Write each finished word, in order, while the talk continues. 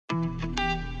Hi,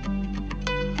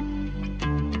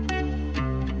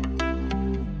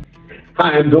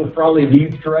 I'm Bill Frawley, the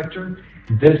Youth Director.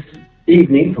 This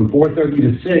evening from 4:30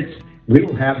 to 6, we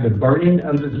will have the burning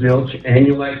of the Zilch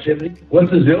annual activity.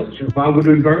 What's a Zilch and why would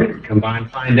we burn it? Come by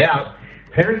and find out.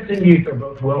 Parents and youth are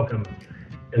both welcome.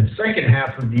 In the second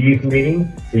half of the youth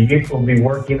meeting, the youth will be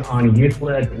working on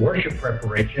youth-led worship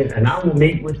preparation, and I will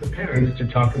meet with the parents to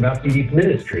talk about the youth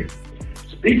ministry.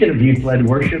 Speaking of youth-led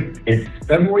worship, it's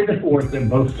February the 4th in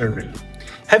both services.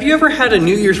 Have you ever had a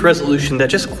New Year's resolution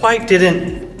that just quite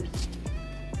didn't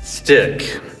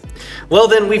stick? Well,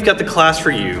 then we've got the class for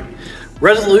you.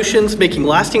 Resolutions Making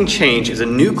Lasting Change is a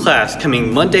new class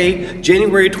coming Monday,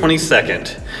 January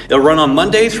 22nd. It'll run on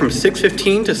Mondays from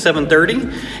 6:15 to 7:30,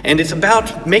 and it's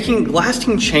about making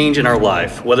lasting change in our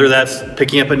life, whether that's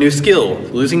picking up a new skill,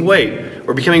 losing weight,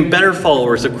 or becoming better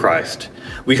followers of Christ.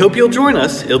 We hope you'll join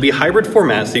us. It'll be a hybrid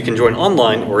format, so you can join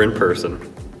online or in person.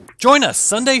 Join us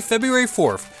Sunday, February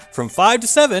 4th from 5 to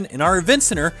 7 in our event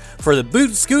center for the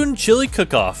Boot Scootin' Chili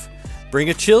Cook-Off. Bring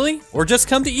a chili or just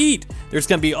come to eat. There's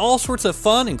going to be all sorts of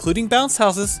fun, including bounce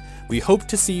houses. We hope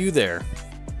to see you there.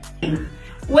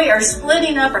 We are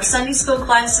splitting up our Sunday school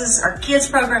classes. Our kids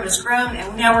program has grown,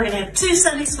 and now we're going to have 2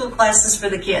 Sunday school classes for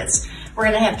the kids. We're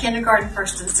going to have kindergarten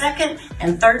 1st and 2nd,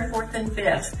 and 3rd, 4th, and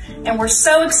 5th. And we're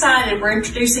so excited. We're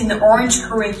introducing the Orange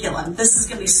curriculum. This is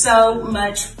going to be so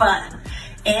much fun.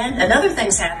 And another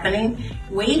thing's happening.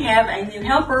 We have a new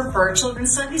helper for our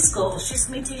children's Sunday school. She's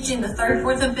going to be teaching the 3rd,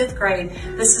 4th, and 5th grade.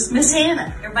 This is Miss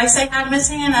Hannah. Everybody say hi to Miss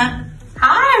Hannah.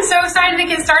 Hi, I'm so excited to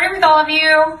get started with all of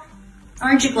you.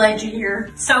 Aren't you glad you're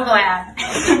here? So glad.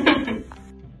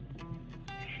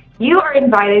 You are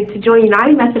invited to join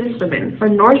United Methodist Women for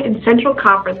North and Central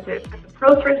Conferences at the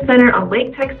ProThrust Center on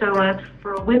Lake Texoma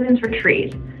for a women's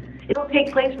retreat. It will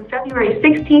take place from February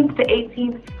 16th to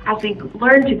 18th as we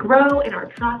learn to grow in our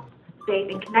trust,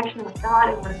 faith, and connection with God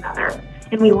and one another.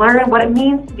 And we learn what it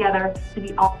means together to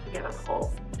be all together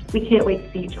whole. We can't wait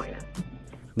to see you join us.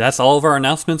 That's all of our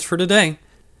announcements for today.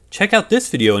 Check out this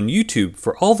video on YouTube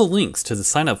for all the links to the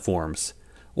sign-up forms,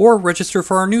 or register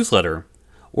for our newsletter,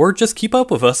 or just keep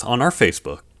up with us on our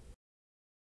Facebook.